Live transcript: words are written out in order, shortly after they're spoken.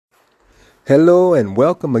Hello and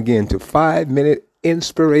welcome again to 5 Minute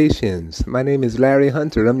Inspirations. My name is Larry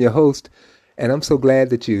Hunter. I'm your host, and I'm so glad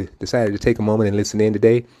that you decided to take a moment and listen in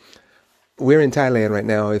today. We're in Thailand right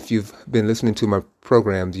now. If you've been listening to my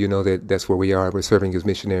programs, you know that that's where we are. We're serving as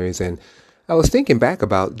missionaries. And I was thinking back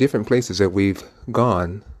about different places that we've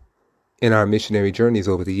gone in our missionary journeys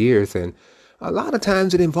over the years. And a lot of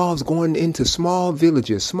times it involves going into small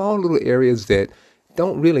villages, small little areas that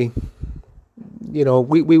don't really,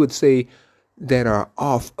 we would say that are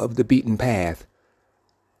off of the beaten path.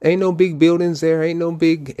 Ain't no big buildings there, ain't no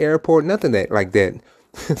big airport, nothing that like that.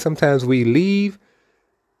 Sometimes we leave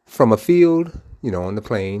from a field, on the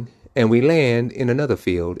plane, and we land in another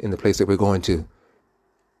field in the place that we're going to.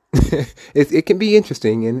 It can be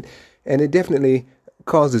interesting, and it definitely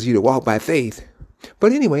causes you to walk by faith.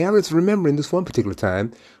 But anyway, I was remembering this one particular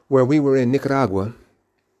time where we were in Nicaragua,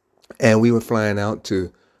 and we were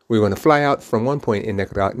going to fly out from one point in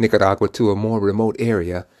Nicaragua to a more remote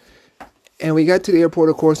area. And we got to the airport,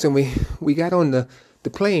 of course, and we got on the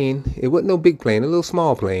plane. It wasn't no big plane, a little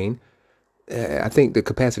small plane. I think the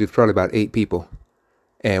capacity was probably about 8 people.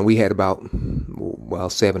 And we had about,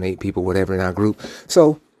 7, 8 people, whatever, in our group.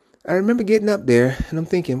 So I remember getting up there, and I'm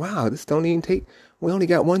thinking, wow, this don't even take, we only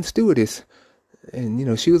got one stewardess.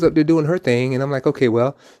 And, she was up there doing her thing. And I'm like, okay,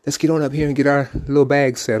 well, let's get on up here and get our little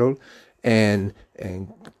bags settled. And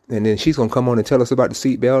then she's going to come on and tell us about the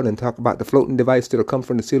seatbelt and talk about the floating device that'll come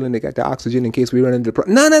from the ceiling that got the oxygen in case we run into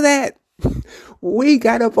none of that. We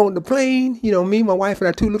got up on the plane, me, my wife, and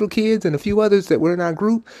our 2 little kids and a few others that were in our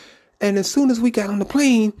group. And as soon as we got on the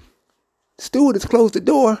plane, the stewardess closed the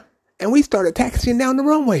door and we started taxiing down the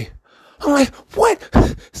runway. I'm like, what?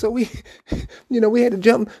 So we had to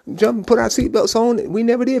jump and put our seatbelts on. We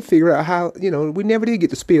never did figure out how, we never did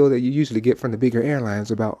get the spiel that you usually get from the bigger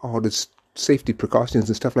airlines about all this safety precautions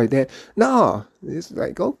and stuff like that. No, it's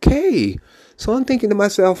like, okay. So I'm thinking to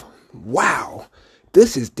myself, wow,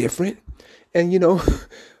 this is different. And,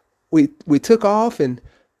 we took off and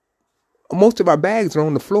most of our bags are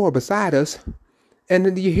on the floor beside us. And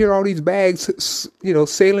then you hear all these bags,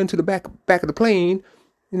 sailing to the back of the plane.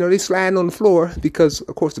 They sliding on the floor because,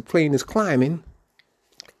 of course, the plane is climbing.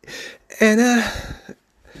 And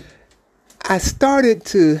I started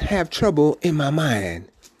to have trouble in my mind.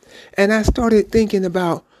 And I started thinking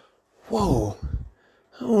about, whoa,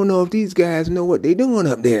 I don't know if these guys know what they're doing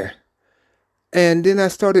up there. And then I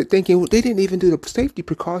started thinking, well, they didn't even do the safety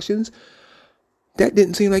precautions. That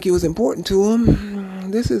didn't seem like it was important to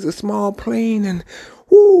them. This is a small plane and,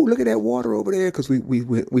 whoo, look at that water over there. Because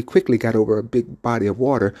we quickly got over a big body of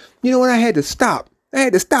water. You know what? I had to stop.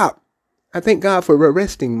 I thank God for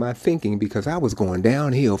arresting my thinking because I was going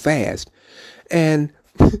downhill fast. And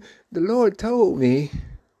the Lord told me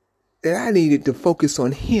that I needed to focus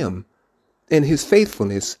on Him and His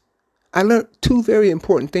faithfulness. I learned 2 very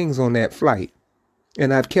important things on that flight.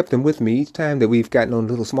 And I've kept them with me each time that we've gotten on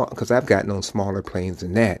little small, because I've gotten on smaller planes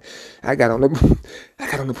than that. I got on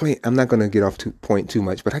the plane. I'm not going to get off to point too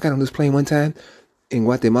much, but I got on this plane one time in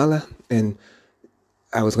Guatemala, and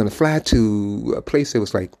I was going to fly to a place that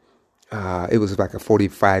was like, it was like a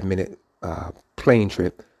 45-minute plane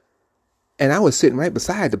trip. And I was sitting right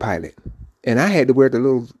beside the pilot, and I had to wear the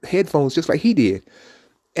little headphones just like he did.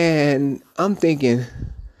 And I'm thinking,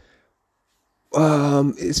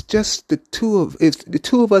 it's just the two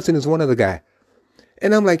of us and there's one other guy.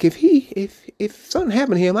 And I'm like, if something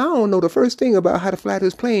happened to him, I don't know the first thing about how to fly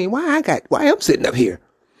this plane. Why I'm sitting up here?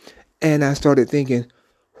 And I started thinking,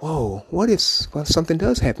 whoa, what if something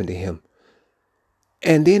does happen to him?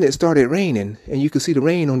 And then it started raining, and you could see the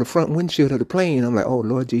rain on the front windshield of the plane. I'm like, oh,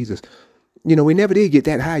 Lord Jesus. We never did get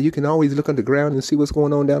that high. You can always look on the ground and see what's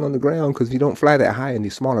going on down on the ground because you don't fly that high in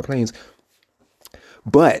these smaller planes.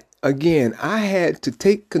 But again, I had to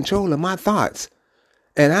take control of my thoughts,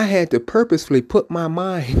 and I had to purposefully put my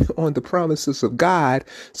mind on the promises of God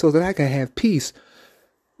so that I could have peace,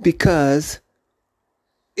 because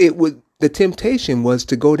the temptation was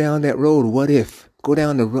to go down that road. Go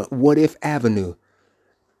down the what if avenue.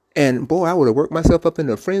 And boy, I would have worked myself up in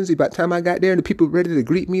a frenzy by the time I got there and the people were ready to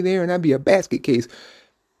greet me there, and I'd be a basket case.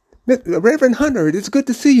 Reverend Hunter, it's good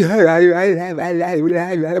to see you.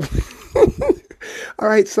 All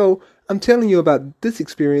right, so I'm telling you about this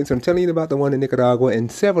experience. I'm telling you about the one in Nicaragua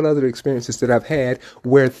and several other experiences that I've had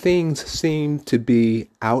where things seem to be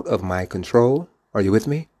out of my control. Are you with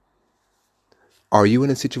me? Are you in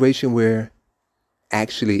a situation where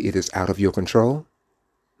actually it is out of your control?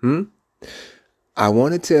 I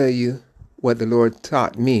want to tell you what the Lord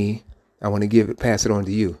taught me. I want to pass it on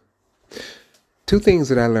to you. Two things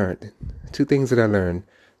that I learned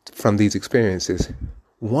from these experiences.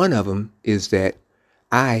 One of them is that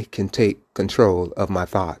I can take control of my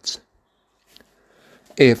thoughts.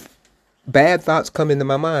 If bad thoughts come into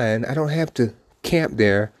my mind, I don't have to camp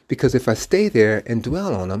there, because if I stay there and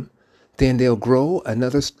dwell on them, then they'll grow.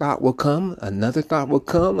 Another thought will come, another thought will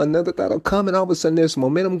come, another thought will come, and all of a sudden there's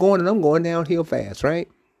momentum going, and I'm going downhill fast, right?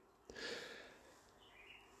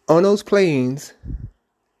 On those planes,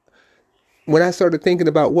 when I started thinking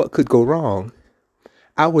about what could go wrong,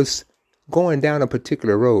 I was going down a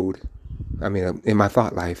particular road. In my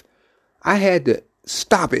thought life, I had to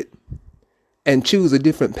stop it and choose a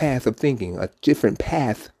different path of thinking, a different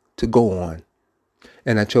path to go on.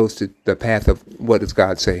 And I chose the path of, what does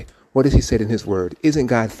God say? What does he say in his word? Isn't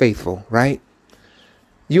God faithful, right?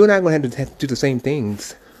 You and I are going to have to do the same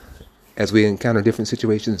things as we encounter different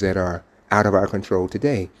situations that are out of our control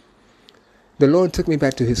today. The Lord took me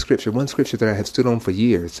back to his scripture, one scripture that I have stood on for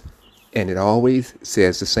years, and it always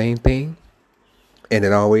says the same thing, and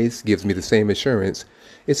it always gives me the same assurance.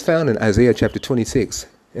 It's found in Isaiah chapter 26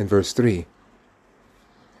 and verse 3.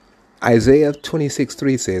 Isaiah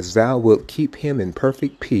 26:3 says, "Thou wilt keep him in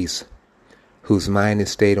perfect peace, whose mind is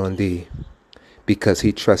stayed on thee, because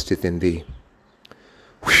he trusteth in thee."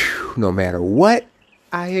 Whew, no matter what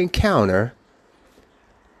I encounter,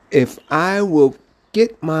 if I will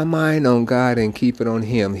get my mind on God and keep it on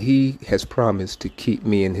him, he has promised to keep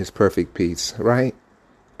me in his perfect peace, right?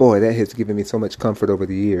 Boy, that has given me so much comfort over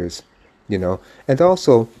the years, And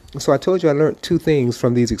also, so I told you I learned two things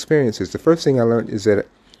from these experiences. The first thing I learned is that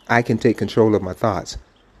I can take control of my thoughts.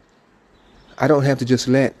 I don't have to just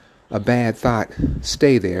let a bad thought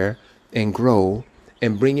stay there and grow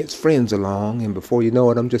and bring its friends along, and before you know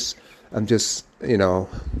it, I'm just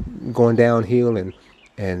going downhill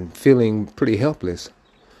and feeling pretty helpless.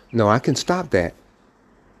 No, I can stop that.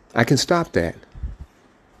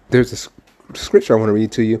 There's a scripture I want to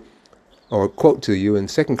read to you, or quote to you, in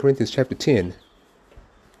 2 Corinthians chapter 10,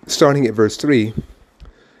 starting at verse 3.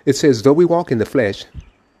 It says, "Though we walk in the flesh,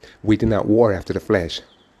 we do not war after the flesh.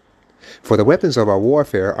 For the weapons of our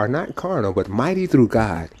warfare are not carnal, but mighty through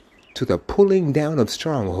God, to the pulling down of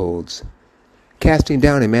strongholds, casting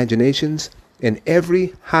down imaginations and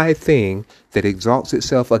every high thing that exalts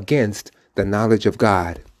itself against the knowledge of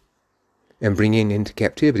God, and bringing into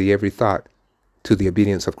captivity every thought to the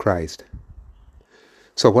obedience of Christ."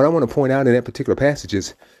 So what I want to point out in that particular passage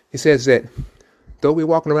is, it says that though we're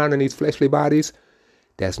walking around in these fleshly bodies,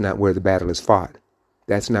 that's not where the battle is fought.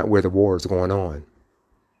 That's not where the war is going on.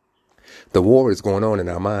 The war is going on in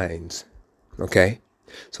our minds. Okay?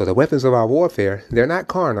 So the weapons of our warfare, they're not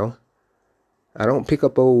carnal. I don't pick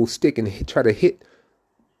up an old stick and try to hit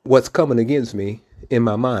what's coming against me in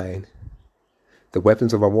my mind. The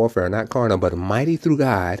weapons of our warfare are not carnal, but mighty through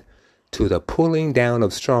God to the pulling down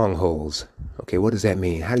of strongholds. Okay, what does that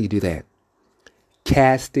mean? How do you do that?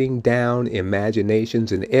 Casting down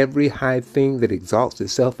imaginations and every high thing that exalts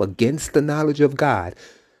itself against the knowledge of God.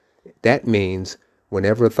 That means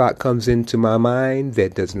whenever a thought comes into my mind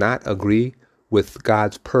that does not agree with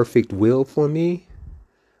God's perfect will for me,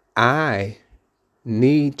 I am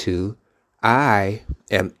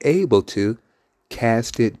able to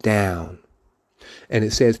cast it down. And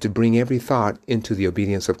it says to bring every thought into the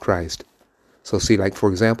obedience of Christ. So see, like, for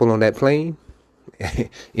example, on that plane,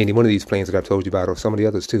 any one of these planes that I've told you about, or some of the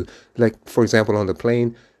others too. Like, for example, on the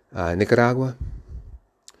plane, Nicaragua,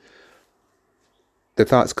 the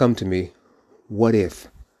thoughts come to me, what if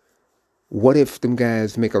them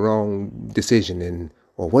guys make a wrong decision,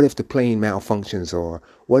 or what if the plane malfunctions, or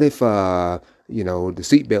what if, the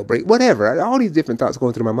seatbelt break, whatever. All these different thoughts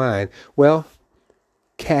going through my mind. Well,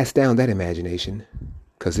 cast down that imagination,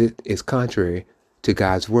 because it is contrary to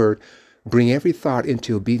God's word. Bring every thought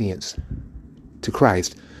into obedience to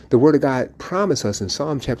Christ. The word of God promised us in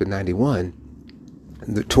Psalm chapter 91,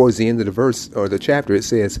 towards the end of the verse or the chapter, it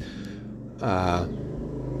says,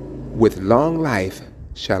 "With long life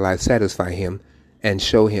shall I satisfy him and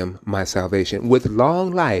show him my salvation." With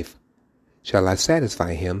long life shall I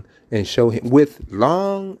satisfy him and show him. With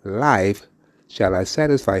long life shall I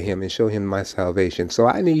satisfy him and show him my salvation. So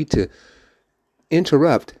I need to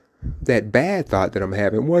interrupt that bad thought that I'm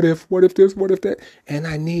having. What if this, what if that? And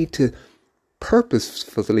I need to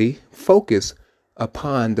purposefully focus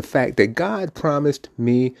upon the fact that God promised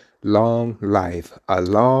me long life, a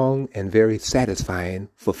long and very satisfying,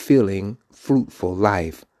 fulfilling, fruitful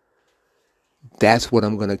life. That's what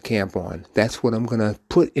I'm going to camp on. That's what I'm going to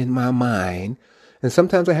put in my mind. And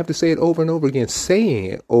sometimes I have to say it over and over again, saying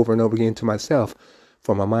it over and over again to myself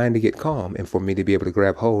for my mind to get calm and for me to be able to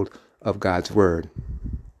grab hold of God's word.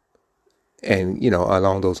 And,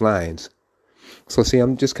 along those lines. So see,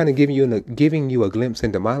 I'm just kind of giving you a glimpse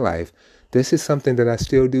into my life This is something that I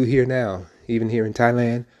still do here now, even here in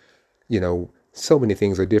Thailand. So many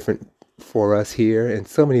things are different for us here, and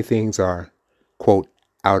so many things are, quote,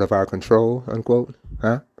 out of our control, unquote.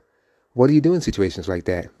 Huh? What do you do in situations like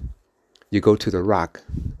that? You go to the rock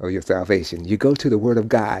of your salvation. You go to the word of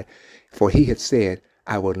God, for he had said,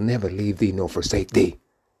 I will never leave thee nor forsake thee.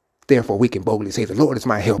 Therefore we can boldly say, the Lord is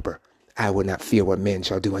my helper. I will not fear what men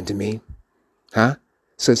shall do unto me. Huh?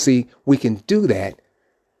 So see, we can do that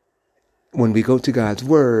when we go to God's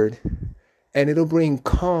word, and it'll bring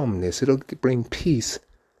calmness. It'll bring peace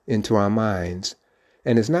into our minds.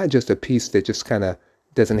 And it's not just a peace that just kind of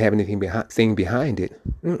doesn't have anything behind it.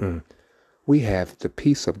 We have the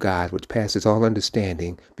peace of God, which passes all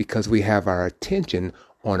understanding, because we have our attention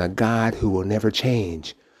on a God who will never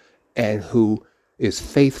change and who is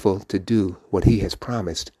faithful to do what he has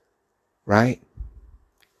promised. Right?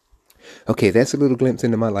 Okay, that's a little glimpse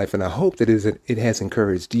into my life, and I hope that it has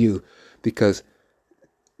encouraged you, because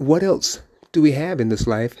what else do we have in this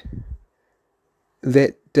life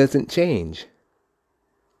that doesn't change?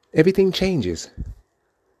 Everything changes.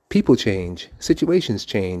 People change. Situations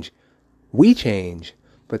change. We change.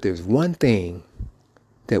 But there's one thing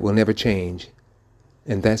that will never change,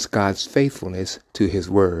 and that's God's faithfulness to his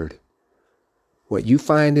word. What you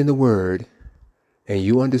find in the word, and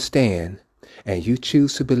you understand, and you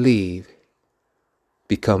choose to believe,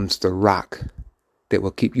 becomes the rock that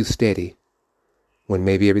will keep you steady when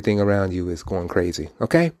maybe everything around you is going crazy.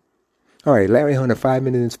 Okay? All right, Larry Hunter,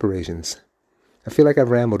 5-minute inspirations. I feel like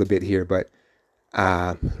I've rambled a bit here, but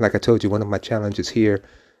like I told you, one of my challenges here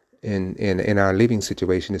in our living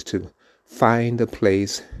situation is to find a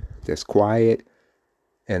place that's quiet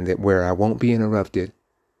and that where I won't be interrupted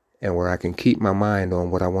and where I can keep my mind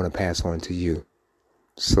on what I want to pass on to you.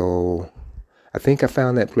 So I think I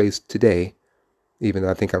found that place today, even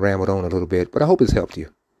though I think I rambled on a little bit, but I hope it's helped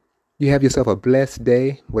you. You have yourself a blessed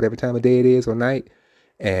day, whatever time of day it is or night.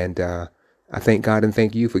 And I thank God and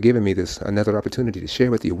thank you for giving me this another opportunity to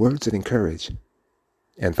share with you words that encourage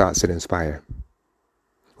and thoughts that inspire.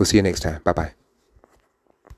 We'll see you next time. Bye-bye.